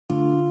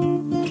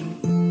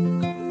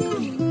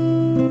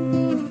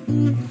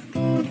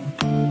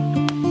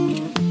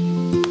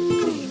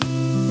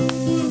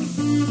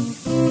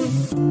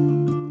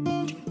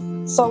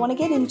So I want to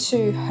get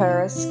into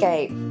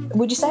HerEscape.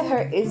 Would you say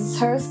is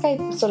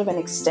HerEscape sort of an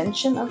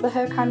extension of the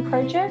Her Kind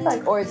project,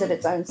 or is it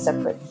its own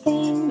separate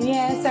thing?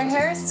 Yeah, so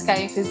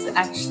HerEscape is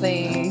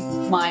actually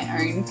my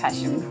own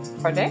passion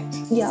project.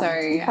 Yeah. So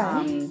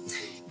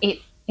okay.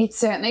 It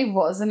certainly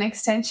was an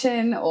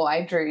extension, or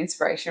I drew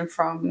inspiration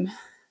from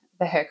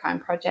the Her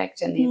Kind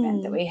project and the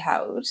event that we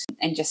held,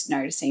 and just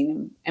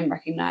noticing and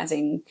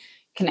recognising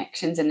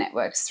connections and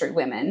networks through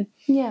women,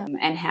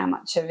 and how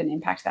much of an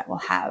impact that will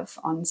have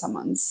on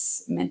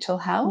someone's mental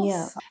health.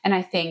 Yeah. And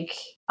I think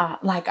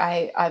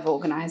I've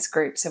organised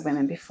groups of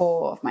women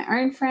before, of my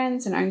own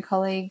friends and own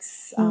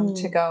colleagues,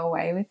 to go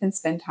away with and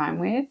spend time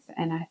with,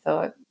 and I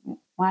thought,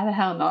 why the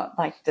hell not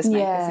just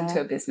make this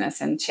into a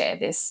business and share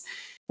this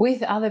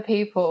with other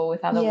people,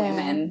 with other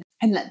women,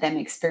 and let them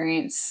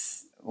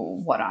experience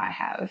what I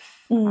have,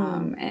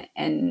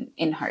 and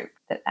in hope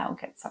that they'll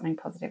get something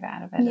positive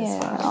out of it as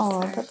well.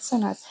 Oh, that's so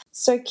nice.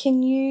 So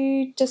can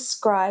you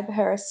describe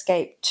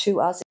HerEscape to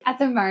us? At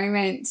the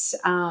moment,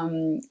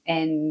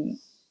 and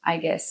I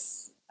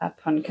guess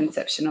upon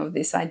conception of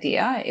this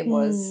idea, it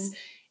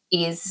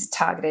is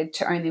targeted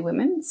to only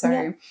women.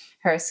 So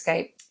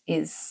HerEscape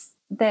is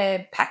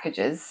their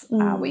packages,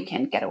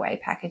 weekend getaway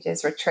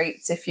packages,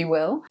 retreats, if you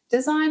will,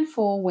 designed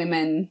for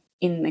women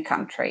in the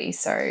country.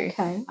 So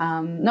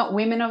not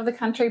women of the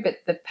country, but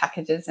the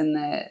packages and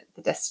the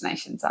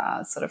destinations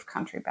are sort of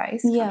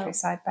country-based,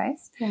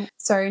 countryside-based. Yeah.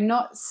 So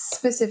not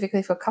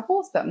specifically for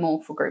couples, but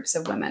more for groups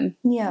of women.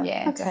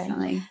 Yeah,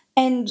 definitely.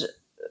 And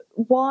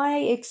why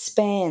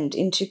expand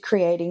into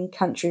creating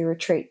country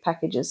retreat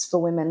packages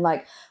for women?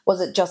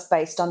 Was it just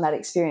based on that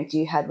experience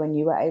you had when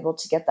you were able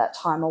to get that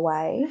time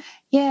away?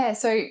 Yeah,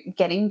 so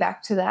getting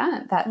back to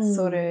that's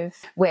sort of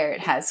where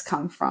it has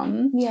come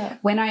from. Yeah.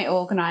 When I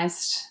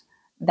organised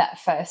that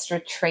first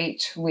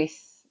retreat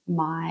with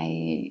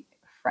my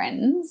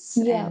friends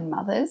and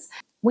mothers,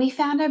 we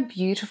found a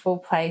beautiful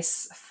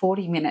place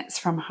 40 minutes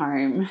from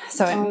home.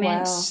 So it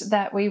meant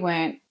that we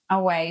weren't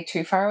away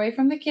too far away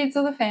from the kids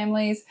or the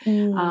families,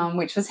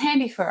 which was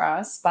handy for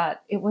us,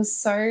 but it was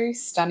so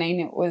stunning.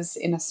 It was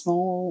in a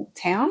small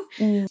town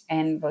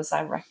and was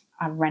a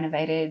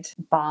renovated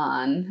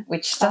barn,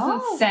 which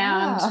doesn't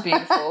sound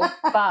beautiful,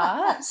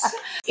 but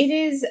it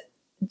is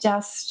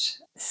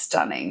just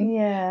stunning.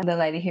 Yeah. The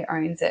lady who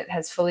owns it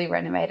has fully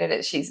renovated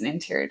it. She's an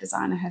interior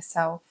designer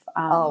herself.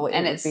 It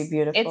would be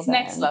beautiful. It's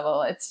next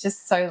level. It's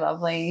just so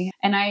lovely.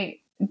 And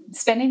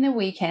spending the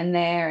weekend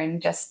there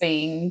and just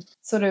being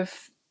sort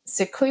of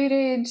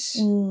secluded,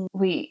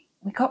 we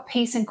got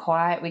peace and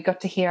quiet. We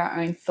got to hear our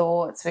own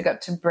thoughts. We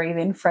got to breathe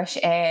in fresh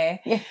air.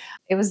 Yeah.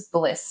 It was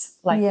bliss.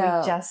 We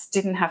just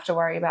didn't have to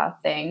worry about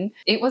a thing.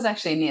 It was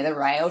actually near the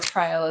rail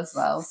trail as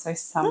well. So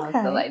some of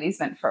the ladies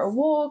went for a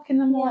walk in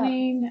the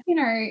morning. Yeah. You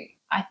know,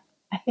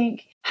 I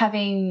think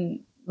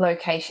having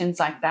locations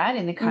like that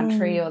in the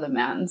country or the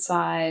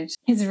mountainside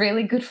is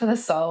really good for the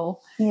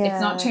soul. Yeah. It's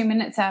not 2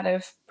 minutes out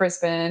of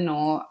Brisbane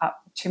or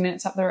 2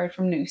 minutes up the road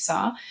from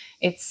Noosa.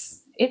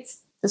 It's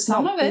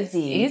some of it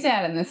is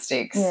out in the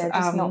sticks. Yeah,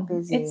 just not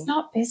busy. It's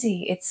not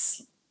busy.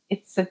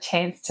 It's a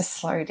chance to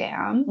slow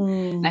down.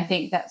 And I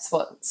think that's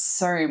what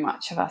so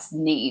much of us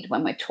need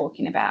when we're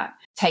talking about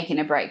taking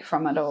a break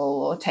from it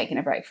all or taking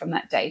a break from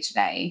that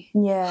day-to-day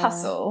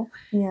hustle.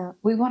 Yeah.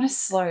 We want to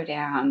slow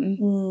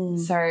down.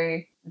 So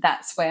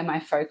that's where my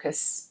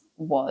focus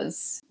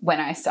was when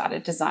I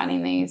started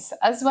designing these,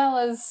 as well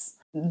as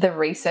the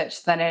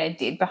research that I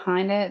did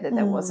behind it, that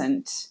there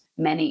wasn't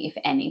many, if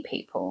any,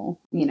 people,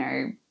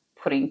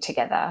 putting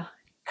together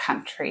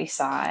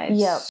countryside.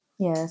 Yep.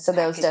 Yeah, so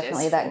there was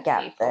definitely that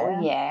gap there.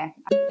 Yeah.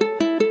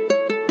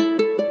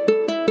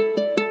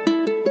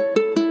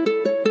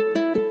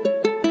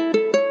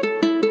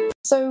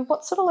 So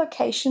what sort of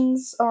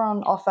locations are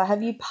on offer?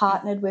 Have you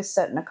partnered with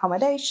certain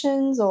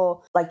accommodations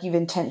or you've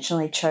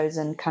intentionally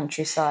chosen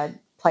countryside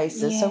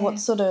places? Yeah. So what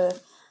sort of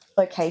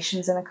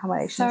locations and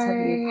accommodations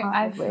have you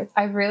partnered with?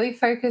 I've really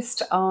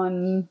focused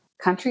on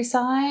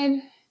countryside,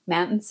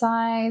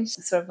 mountainside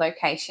sort of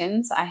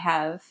locations. I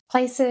have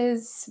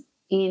places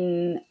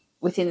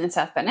within the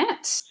South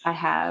Burnett. I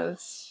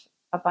have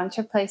a bunch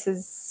of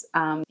places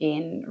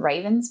in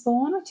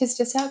Ravensbourne, which is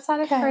just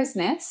outside of Crow's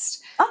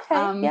Nest.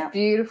 Okay,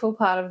 Beautiful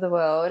part of the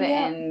world,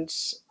 and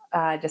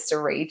just a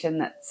region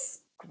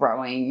that's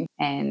growing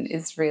and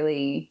is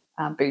really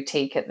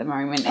boutique at the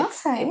moment.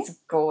 It's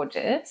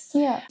gorgeous.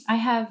 Yeah. I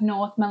have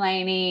North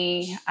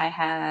Mullaney. I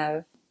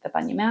have the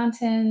Bunya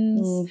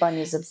Mountains.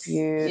 Bunyas are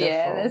beautiful.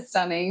 Yeah, they're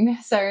stunning.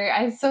 So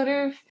I sort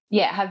of,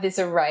 have this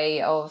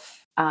array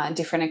of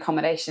different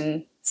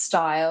accommodation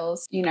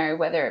styles,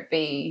 whether it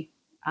be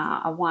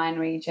a wine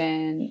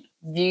region,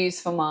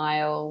 views for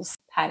miles,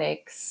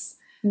 paddocks,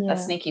 a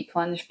sneaky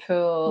plunge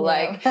pool.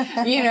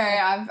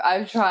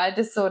 I've tried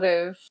to sort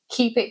of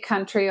keep it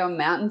country or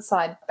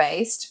mountainside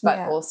based, but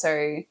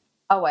also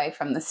away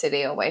from the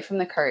city, away from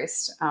the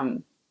coast,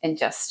 and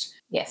just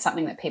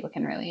something that people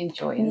can really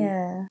enjoy.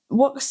 Yeah.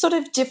 What sort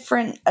of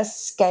different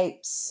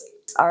escapes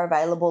are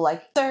available?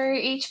 Like, so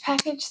each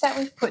package that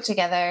we've put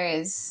together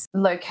is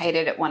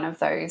located at one of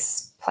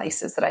those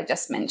places that I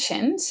just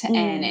mentioned,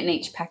 and in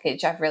each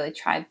package I've really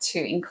tried to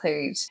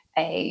include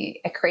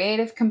a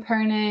creative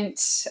component,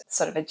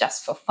 sort of a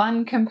just for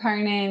fun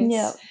component,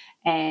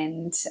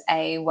 and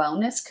a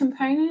wellness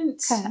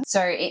component.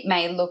 So it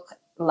may look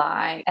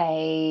like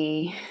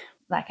a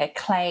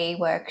clay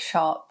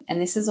workshop, and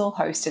this is all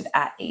hosted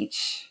at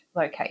each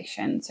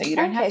location, so you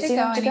don't have to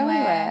go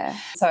anywhere.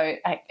 So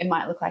it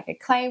might look like a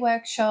clay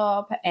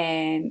workshop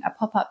and a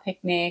pop-up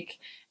picnic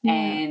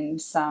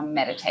and some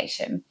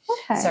meditation.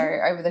 So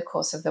over the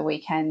course of the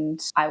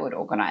weekend I would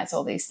organise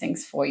all these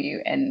things for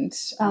you, and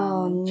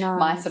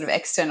my sort of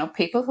external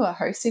people who are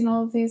hosting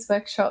all of these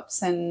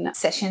workshops and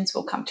sessions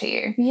will come to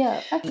you.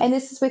 And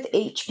this is with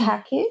each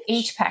package?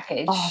 Each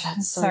package. Oh,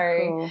 that's so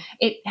cool.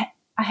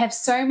 I have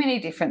so many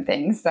different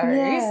things though.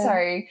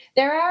 So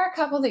there are a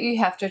couple that you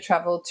have to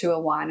travel to a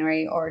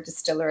winery or a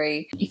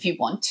distillery if you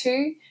want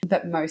to,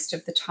 but most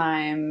of the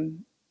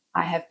time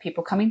I have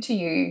people coming to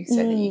you so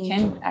that you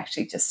can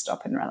actually just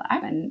stop and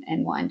relax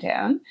and wind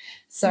down.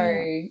 So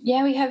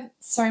we have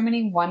so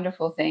many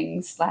wonderful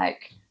things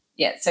like,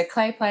 so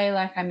clay play,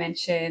 like I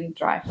mentioned,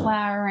 dry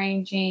flower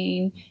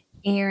arranging,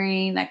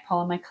 earring, like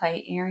polymer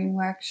clay earring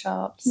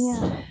workshops,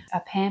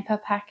 a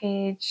pamper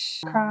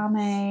package,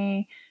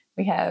 crame.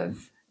 We have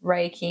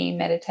Reiki,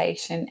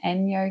 meditation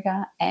and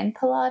yoga and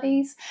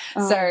Pilates.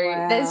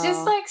 There's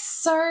just like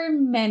so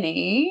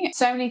many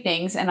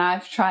things, and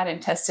I've tried and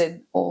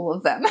tested all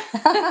of them.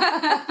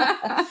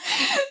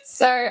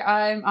 So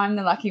I'm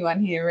the lucky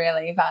one here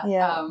really, but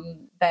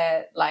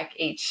they're like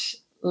each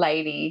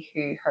lady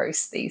who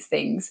hosts these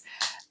things,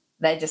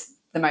 they're just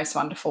the most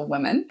wonderful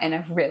women and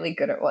are really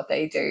good at what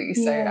they do.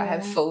 So I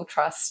have full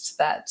trust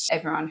that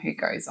everyone who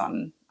goes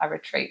on a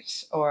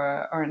retreat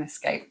or an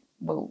escape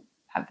will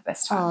have the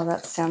best time. Oh,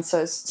 that sounds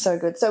so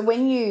good. So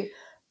when you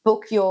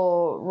book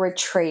your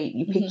retreat,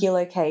 you pick your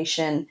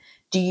location,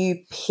 do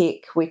you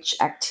pick which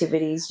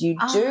activities you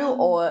do,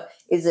 or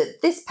is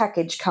it this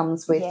package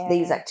comes with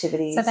these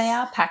activities? So they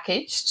are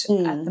packaged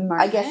at the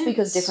moment. I guess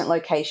because different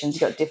locations,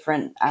 you've got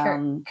different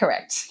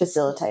correct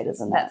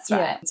facilitators and that's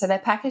right. So they're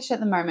packaged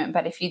at the moment,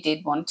 but if you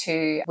did want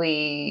to,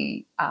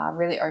 we are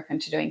really open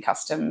to doing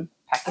custom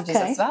packages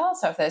as well.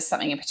 So if there's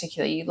something in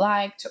particular you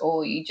liked,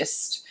 or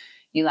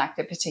you liked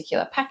a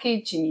particular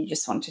package and you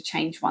just want to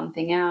change one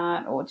thing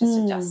out or just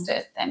adjust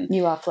it, then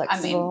you are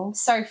flexible. I mean,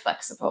 so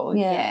flexible.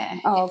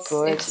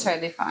 Good. It's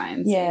totally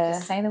fine. So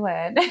just say the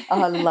word.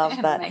 Oh, I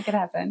love that. Make it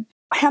happen.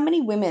 How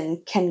many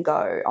women can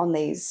go on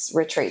these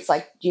retreats?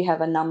 Like, do you have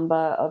a number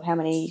of how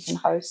many you can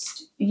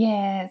host?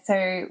 Yeah,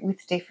 so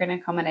with different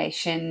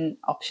accommodation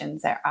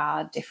options, there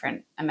are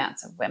different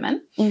amounts of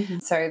women.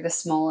 So the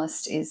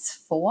smallest is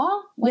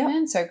 4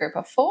 women, so a group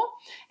of 4,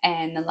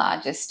 and the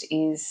largest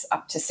is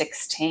up to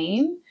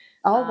 16.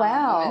 Oh,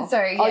 wow. So,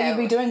 you'd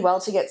be doing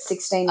well to get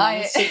 16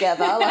 months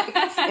together, like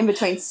in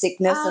between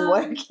sickness and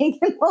working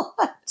and all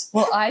that.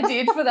 Well, I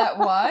did for that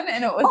one,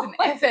 and it was an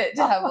effort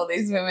to have all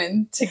these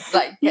women to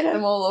like get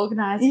them all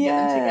organised and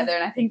get them together.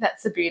 And I think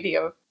that's the beauty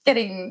of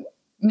getting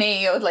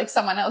me or like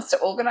someone else to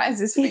organise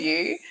this for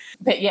you.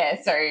 But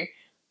so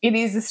it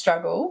is a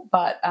struggle,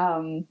 but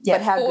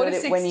but how good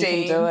it when you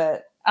can do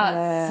it.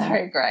 It's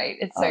so great.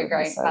 It's so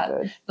great. So but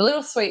good. The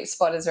little sweet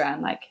spot is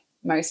around like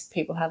most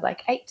people have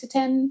like 8 to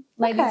 10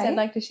 ladies they'd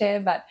like to share,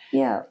 but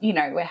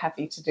we're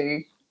happy to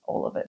do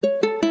all of it.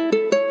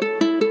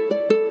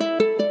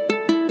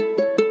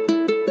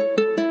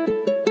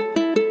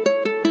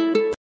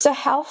 So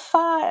how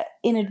far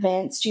in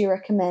advance do you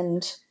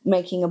recommend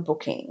making a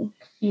booking?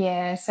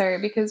 Yeah, so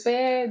because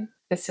we're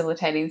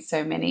facilitating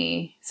so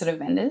many sort of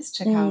vendors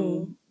to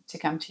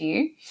come to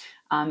you,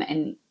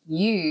 and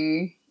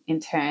you in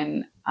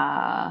turn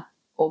are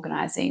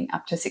organising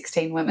up to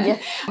 16 women.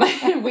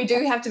 We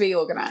do have to be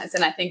organised,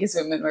 and I think as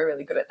women we're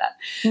really good at that.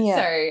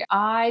 So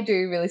I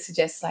do really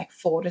suggest like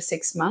 4 to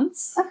 6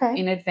 months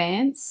in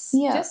advance,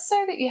 just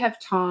so that you have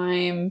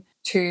time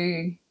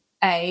to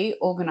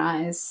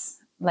organise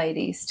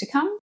ladies to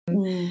come,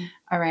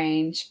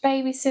 arrange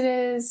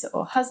babysitters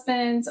or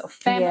husbands or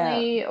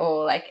family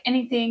or like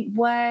anything,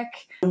 work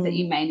that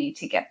you may need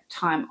to get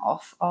time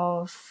off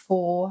of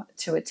for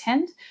to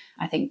attend.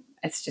 I think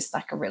it's just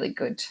like a really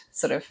good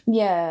sort of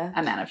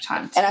amount of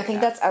time. And I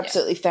think that's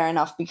absolutely fair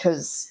enough,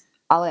 because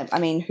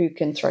who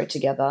can throw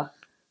together,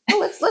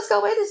 let's go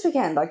away this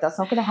weekend? Like, that's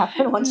not going to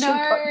happen once you've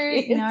got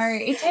kids. No,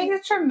 it takes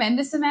a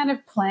tremendous amount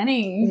of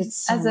planning.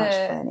 It's so much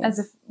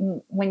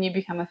planning. When you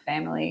become a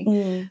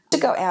family. To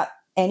go out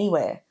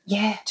anywhere.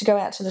 Yeah. To go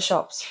out to the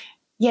shops.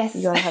 Yes.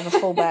 You got to have a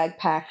full bag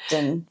packed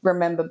and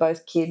remember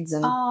both kids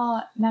and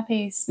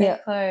nappies,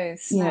 spare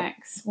clothes,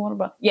 snacks, water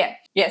bottle. Yeah.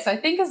 Yes, I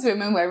think as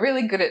women we're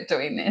really good at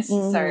doing this.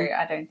 So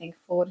I don't think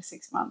 4 to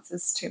 6 months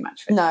is too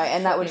much for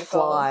and that would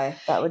fly.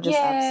 That would just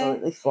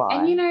absolutely fly.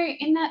 And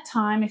in that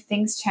time, if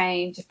things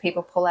change, if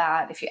people pull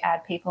out, if you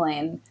add people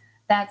in,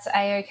 that's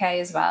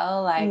A-okay as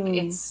well. Like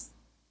it's,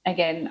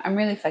 again, I'm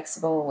really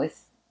flexible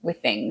with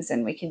things,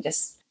 and we can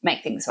just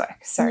make things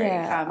work. So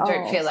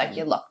don't feel like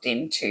you're locked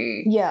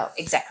into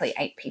exactly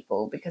 8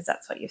 people because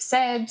that's what you've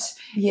said.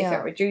 If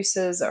it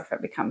reduces or if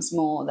it becomes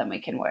more, then we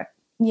can work.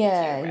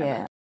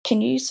 Yeah.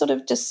 Can you sort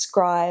of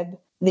describe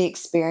the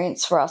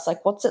experience for us?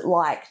 Like, what's it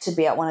like to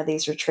be at one of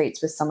these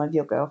retreats with some of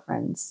your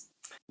girlfriends?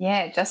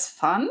 Yeah, just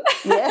fun.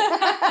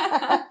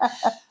 Yeah.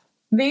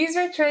 These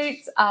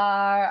retreats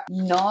are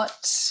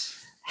not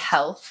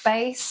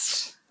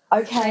health-based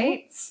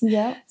retreats.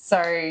 Yeah.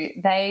 So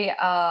they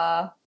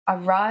are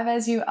arrive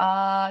as you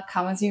are,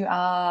 come as you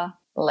are,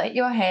 let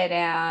your hair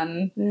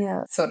down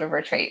sort of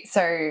retreat.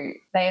 So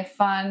they are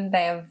fun,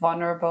 they are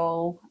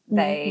vulnerable,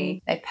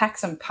 they pack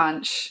some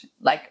punch,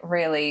 like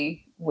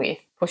really with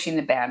pushing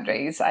the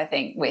boundaries, I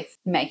think, with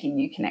making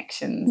new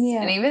connections.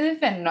 Yeah. And even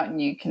if they're not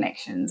new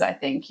connections, I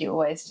think you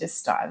always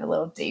just dive a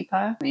little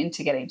deeper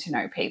into getting to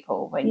know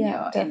people when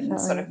you're in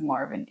sort of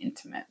more of an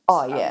intimate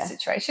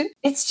situation.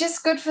 It's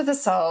just good for the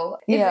soul.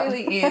 It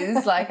really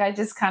is. Like, I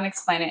just can't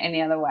explain it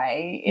any other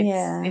way.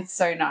 It's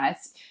so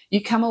nice.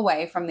 You come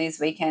away from these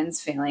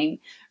weekends feeling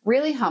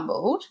really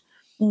humbled,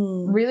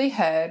 really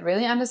heard,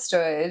 really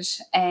understood,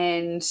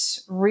 and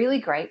really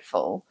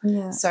grateful.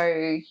 Yeah.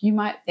 So you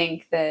might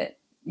think that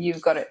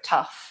you've got it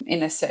tough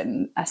in a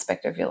certain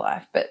aspect of your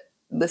life, but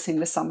listening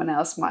to someone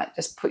else might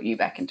just put you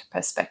back into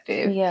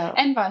perspective,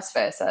 and vice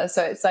versa.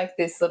 So it's like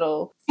this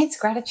little, it's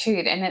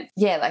gratitude, and it's,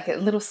 like a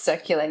little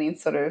circulating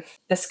sort of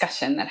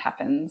discussion that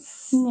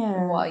happens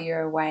while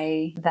you're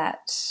away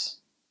that,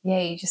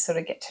 you just sort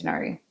of get to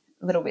know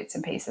little bits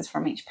and pieces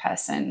from each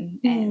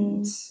person.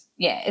 And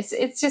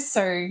it's just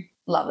so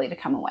lovely to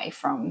come away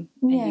from,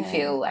 and you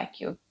feel like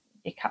your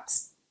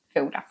cup's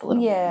filled up a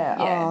little bit.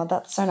 Oh,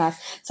 that's so nice.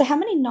 So how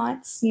many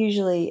nights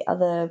usually are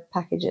the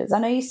packages? I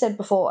know you said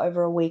before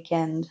over a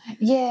weekend.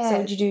 So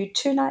would you do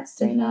 2 nights,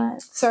 3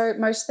 nights? So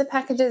most of the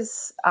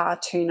packages are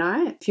 2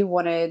 nights. If you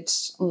wanted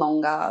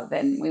longer,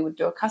 then we would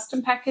do a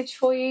custom package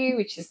for you,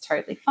 which is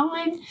totally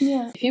fine.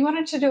 Yeah. If you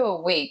wanted to do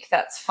a week,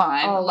 that's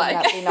fine. Oh,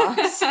 that'd be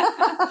nice.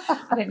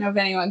 I don't know if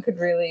anyone could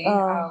really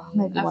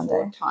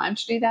afford time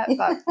to do that.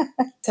 But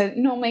so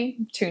normally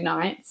 2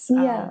 nights.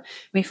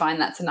 We find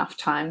that's enough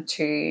time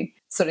to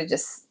sort of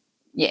just,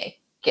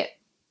 get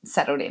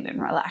settled in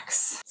and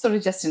relax, sort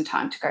of just in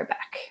time to go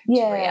back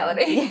to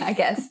reality, I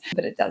guess.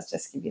 But it does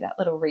just give you that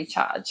little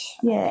recharge.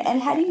 Yeah. And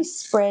how do you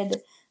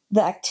spread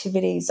the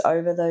activities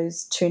over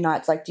those 2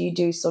 nights? Like, do you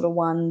do sort of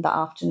one the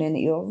afternoon that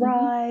you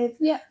arrive,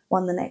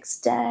 one the next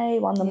day,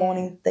 one the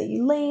morning that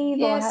you leave?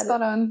 Yeah,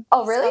 spot on.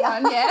 Oh, really?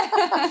 Spot on,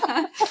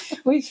 yeah.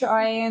 we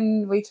try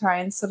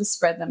and sort of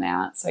spread them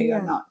out so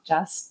you're not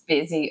just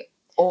busy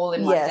all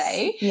in one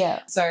day.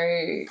 Yeah. So,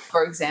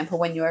 for example,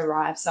 when you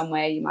arrive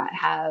somewhere, you might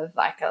have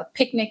like a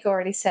picnic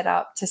already set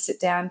up to sit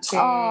down to.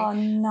 Oh,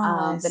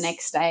 nice. The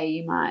next day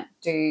you might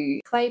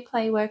do clay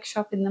play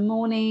workshop in the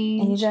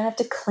morning. And you don't have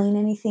to clean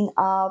anything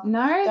up.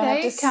 No,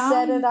 they come,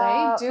 set it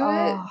up. They do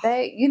it.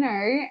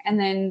 They, and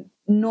then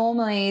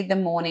normally the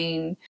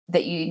morning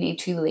that you need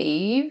to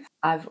leave,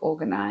 I've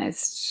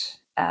organised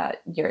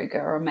yoga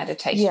or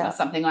meditation or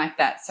something like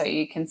that, so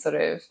you can sort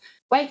of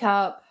wake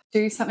up,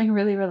 do something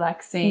really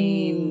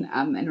relaxing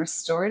and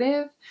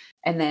restorative,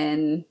 and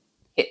then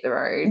hit the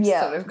road,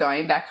 sort of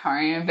going back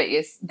home, but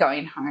you're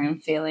going home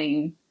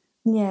feeling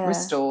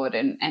restored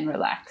and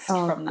relaxed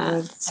from that.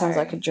 Good. Sounds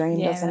like a dream,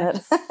 doesn't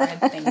it?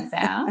 Spread things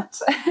out.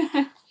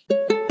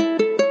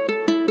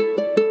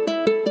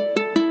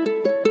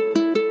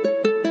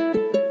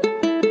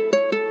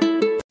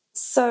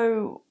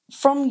 So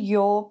from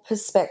your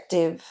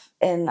perspective,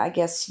 and I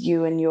guess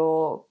you and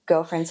your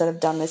girlfriends that have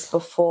done this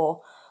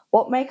before,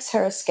 what makes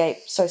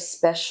HerEscape so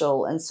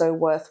special and so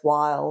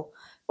worthwhile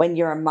when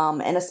you're a mum,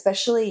 and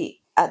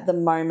especially at the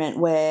moment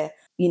where,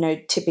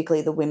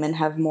 typically the women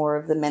have more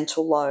of the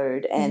mental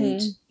load and,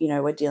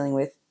 we're dealing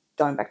with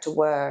going back to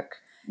work,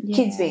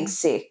 kids being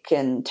sick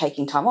and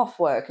taking time off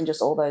work and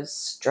just all those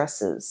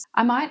stresses?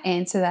 I might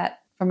answer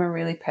that from a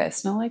really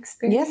personal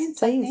experience. Yes,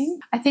 please.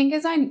 I think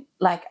as I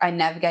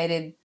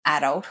navigated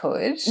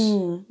adulthood,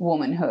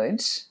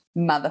 womanhood,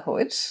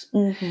 motherhood,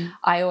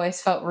 I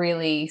always felt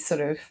really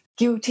sort of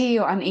guilty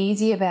or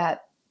uneasy about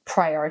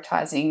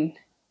prioritising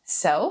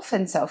self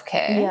and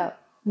self-care.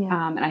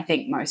 And I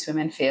think most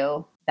women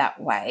feel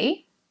that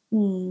way.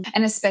 And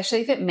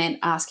especially if it meant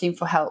asking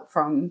for help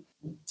from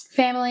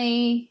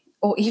family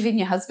or even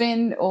your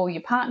husband or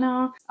your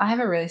partner. I have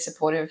a really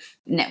supportive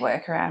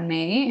network around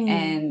me,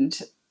 and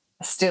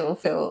I still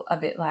feel a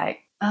bit like,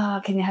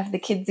 oh, can you have the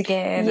kids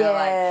again? Or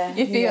like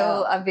you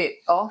feel a bit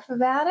off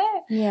about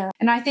it. Yeah.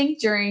 And I think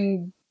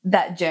during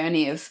that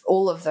journey of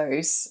all of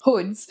those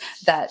hoods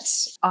that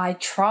I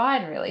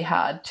tried really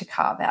hard to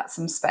carve out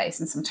some space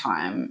and some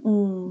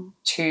time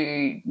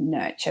to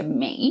nurture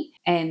me.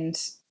 And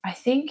I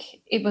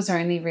think it was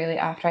only really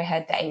after I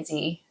had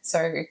Daisy,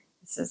 so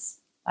this is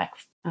like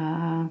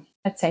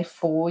I'd say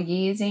 4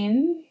 years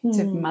in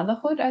to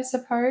motherhood, I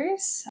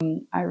suppose,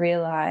 I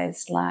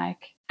realised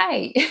like,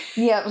 hey,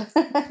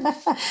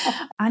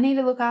 I need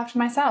to look after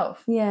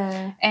myself.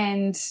 Yeah.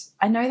 And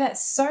I know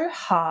that's so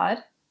hard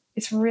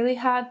it's really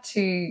hard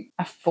to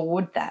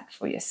afford that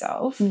for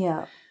yourself.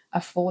 Yeah.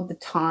 Afford the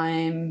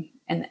time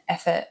and the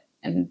effort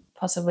and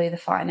possibly the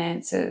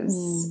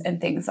finances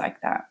and things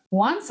like that.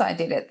 Once I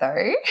did it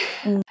though,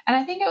 and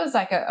I think it was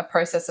like a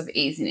process of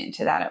easing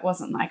into that. It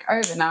wasn't like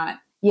overnight.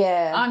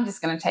 Yeah. I'm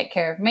just going to take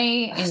care of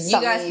me and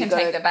you guys can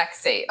take the back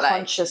seat.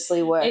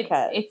 Consciously work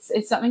at.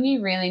 It's something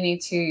you really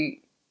need to,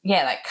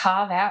 like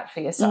carve out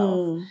for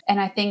yourself. And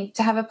I think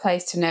to have a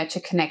place to nurture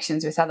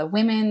connections with other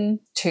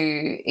women,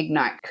 to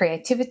ignite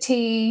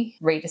creativity,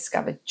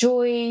 rediscover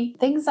joy,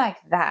 things like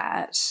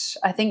that,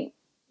 I think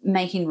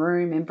making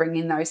room and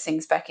bringing those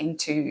things back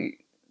into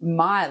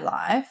my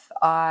life,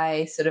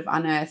 I sort of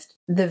unearthed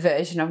the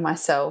version of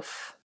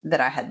myself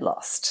that I had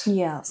lost.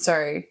 Yeah.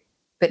 So,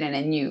 but in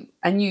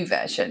a newer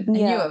version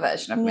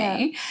of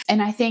me.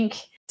 And I think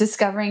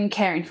discovering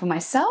caring for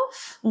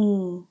myself,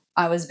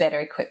 I was better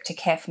equipped to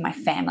care for my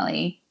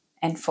family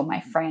and for my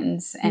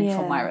friends and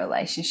for my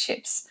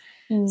relationships.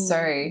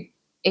 So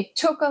it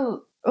took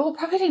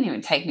probably didn't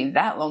even take me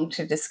that long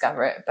to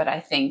discover it, but I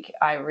think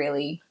I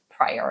really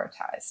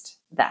prioritized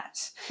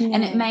that.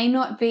 And it may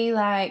not be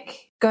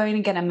like going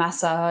to get a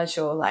massage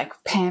or like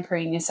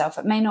pampering yourself.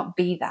 It may not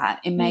be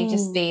that. It may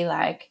just be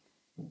like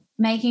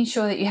making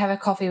sure that you have a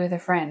coffee with a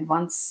friend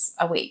once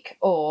a week,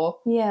 or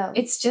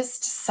it's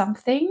just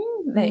something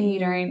that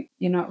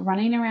you're not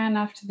running around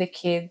after the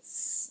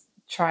kids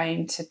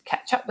trying to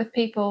catch up with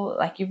people.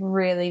 Like you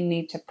really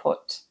need to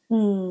put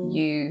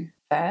you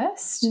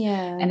first.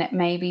 And it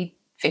may be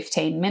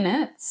 15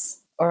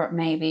 minutes or it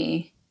may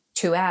be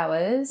 2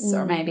 hours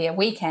or maybe a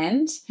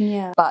weekend.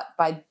 But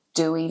by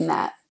doing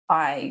that,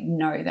 I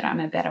know that I'm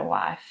a better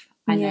wife.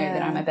 I know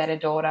that I'm a better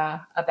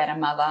daughter, a better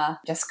mother,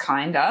 just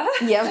kinder.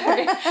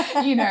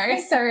 Yeah.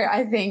 So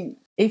I think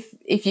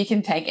if you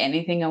can take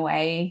anything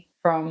away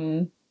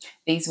from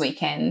these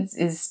weekends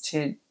is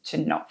to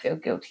not feel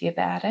guilty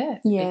about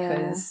it,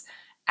 because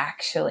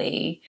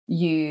actually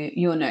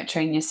you're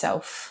nurturing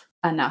yourself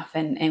enough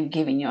and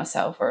giving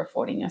yourself or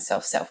affording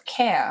yourself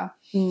self-care,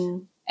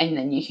 and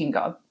then you can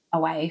go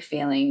away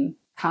feeling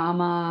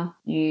calmer.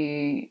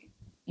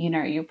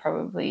 You're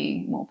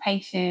probably more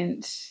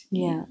patient.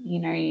 You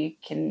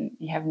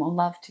have more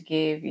love to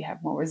give. You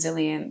have more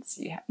resilience.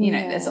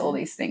 There's all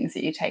these things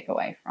that you take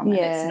away from it.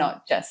 It's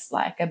not just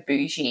like a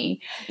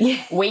bougie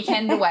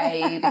weekend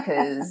away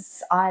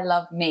because I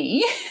love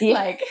me.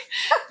 Like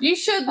you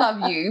should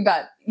love you,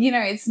 but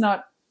it's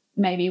not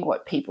maybe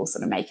what people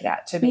sort of make it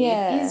out to be.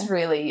 It is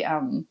really,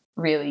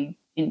 really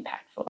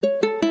impactful.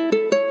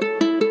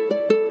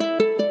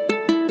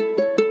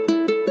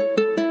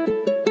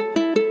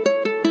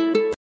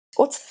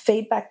 What's the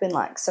feedback been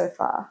like so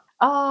far?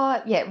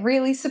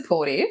 Really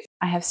supportive.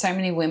 I have so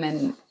many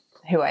women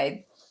who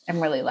I am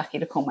really lucky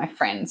to call my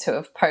friends who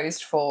have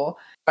posed for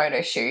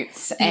photo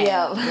shoots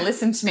and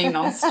listened to me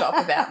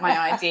nonstop about my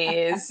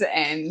ideas,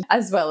 and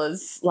as well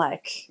as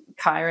like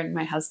Caylen,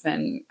 my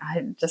husband.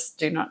 I just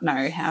do not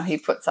know how he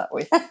puts up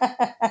with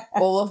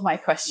all of my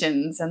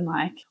questions and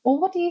like, well,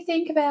 what do you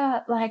think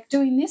about like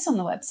doing this on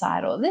the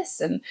website or this?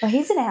 And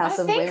he's in a house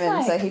of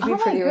women, so he'd be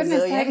pretty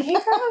resilient. Like, he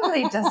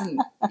probably doesn't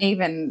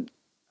even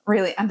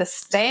really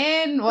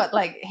understand what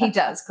like he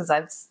does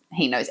because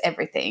he knows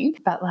everything,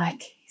 but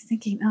like he's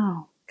thinking,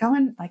 oh, go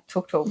and like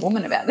talk to a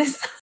woman about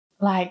this.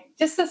 Like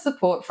just the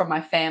support from my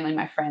family,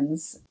 my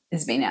friends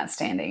has been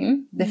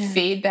outstanding. The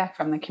feedback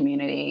from the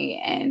community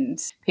and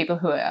people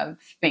who have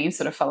been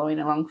sort of following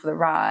along for the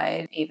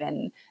ride,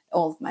 even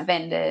all of my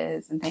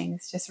vendors and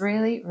things, just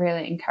really,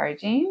 really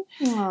encouraging.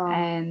 Aww.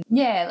 And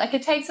like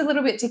it takes a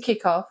little bit to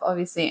kick off.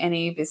 Obviously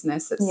any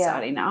business that's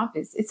starting up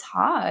it's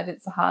hard.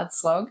 It's a hard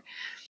slog.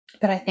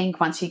 But I think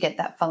once you get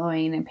that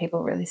following and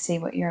people really see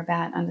what you're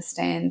about,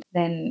 understand,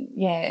 then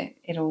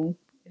it'll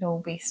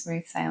be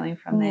smooth sailing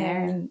from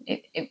there, and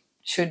it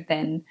should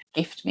then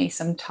gift me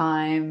some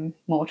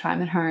more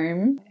time at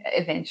home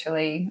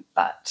eventually.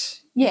 But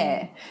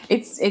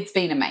it's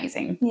been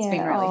amazing. It's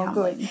been really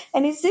humbling. Good.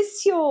 And is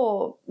this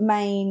your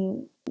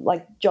main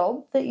like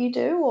job that you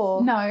do,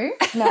 or no?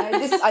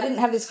 I didn't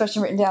have this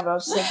question written down, but I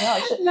was just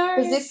thinking,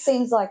 because this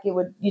seems like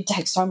you'd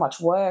take so much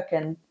work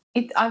and.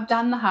 I've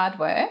done the hard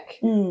work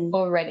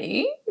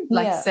already,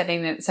 like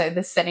setting it. So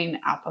the setting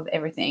up of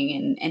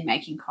everything and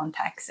making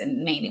contacts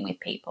and meeting with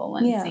people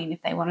and seeing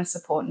if they want to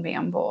support and be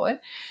on board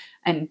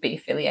and be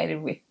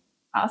affiliated with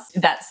us.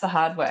 That's the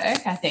hard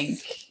work, I think.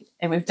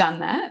 And we've done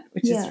that,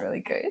 which is really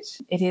good.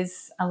 It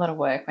is a lot of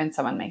work when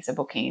someone makes a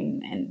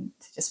booking and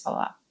to just follow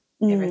up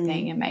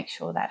everything and make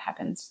sure that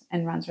happens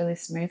and runs really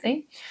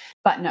smoothly.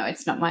 But no,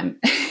 it's not my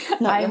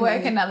I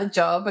work another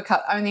job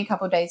only a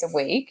couple of days a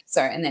week.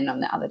 So, and then on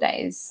the other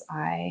days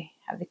I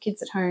have the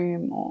kids at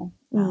home or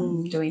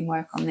doing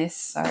work on this.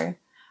 So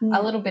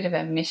a little bit of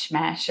a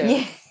mishmash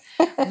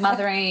of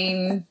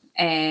mothering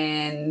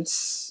and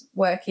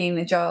working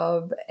a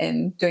job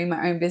and doing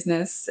my own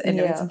business and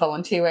doing some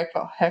volunteer work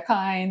for her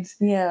kind.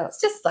 Yeah. It's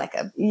just like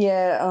a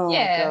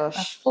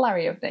gosh. A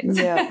flurry of things.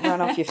 Yeah,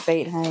 run off your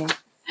feet, hey.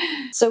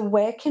 So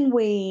where can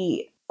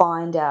we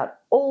find out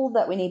all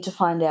that we need to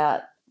find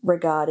out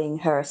regarding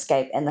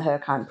HerEscape and the Her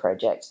Kind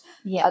project.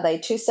 Yeah. Are they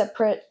two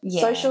separate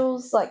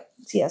socials? Like,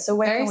 yeah, so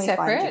where Very can we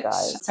separate. find you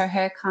guys? So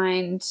Her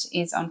Kind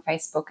is on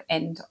Facebook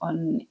and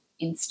on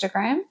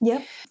Instagram.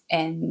 Yep.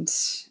 And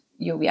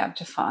you'll be able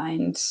to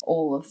find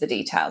all of the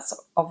details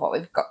of what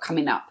we've got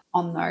coming up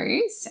on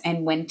those.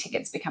 And when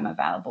tickets become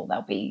available,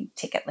 there'll be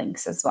ticket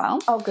links as well.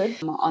 Oh, good.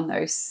 On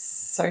those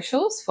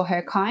socials for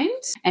Her Kind.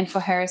 And for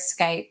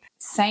HerEscape,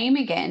 same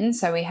again.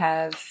 So we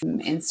have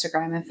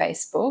Instagram and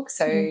Facebook.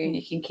 So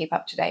you can keep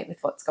up to date with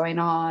what's going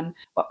on,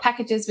 what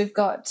packages we've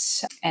got,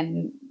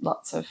 and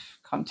lots of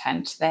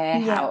content there,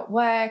 how it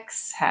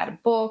works, how to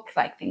book,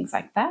 like things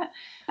like that,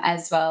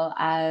 as well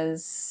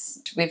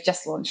as we've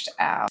just launched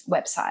our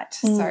website.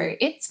 So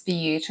it's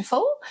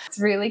beautiful. It's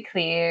really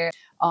clear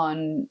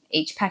on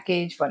each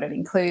package, what it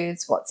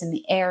includes, what's in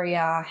the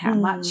area, how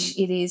much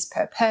it is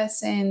per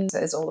person. So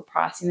there's all the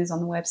pricing is on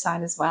the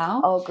website as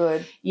well. Oh,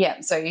 good.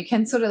 Yeah, so you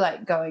can sort of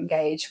like go and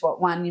gauge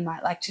what one you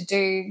might like to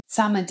do.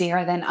 Some are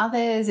dearer than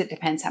others. It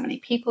depends how many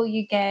people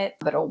you get,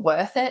 but all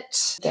worth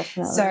it.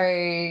 Definitely.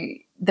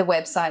 So the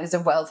website is a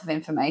wealth of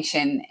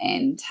information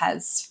and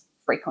has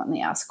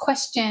frequently asked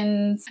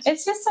questions.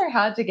 It's just so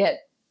hard to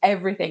get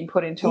everything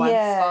put into one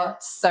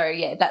spot. So,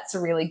 yeah, that's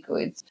a really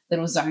good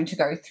little zone to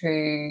go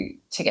through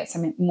to get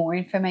some more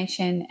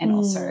information, and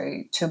also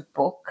to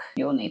book,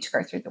 you'll need to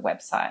go through the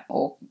website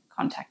or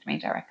contact me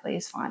directly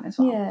is fine as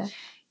well.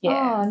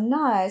 Yeah. Oh,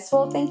 nice.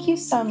 Well, thank you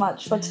so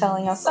much for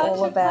telling us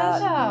all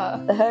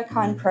about the Her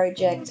Kind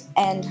project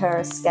and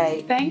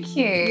HerEscape. Thank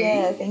you.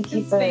 Yeah, thank you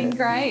It's been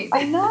great.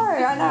 I know.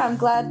 I'm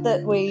glad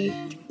that we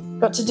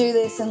got to do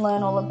this and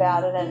learn all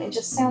about it, and it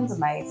just sounds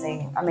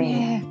amazing. I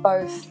mean,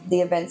 both the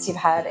events you've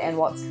had and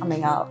what's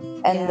coming up,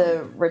 and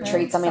the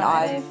retreats. I mean,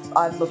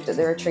 I've looked at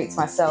the retreats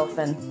myself,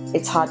 and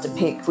it's hard to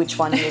pick which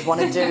one you would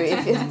want to do.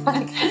 If you're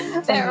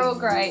like, they're all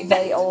great.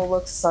 They all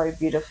look so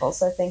beautiful.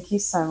 So thank you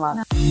so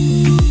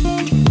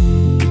much.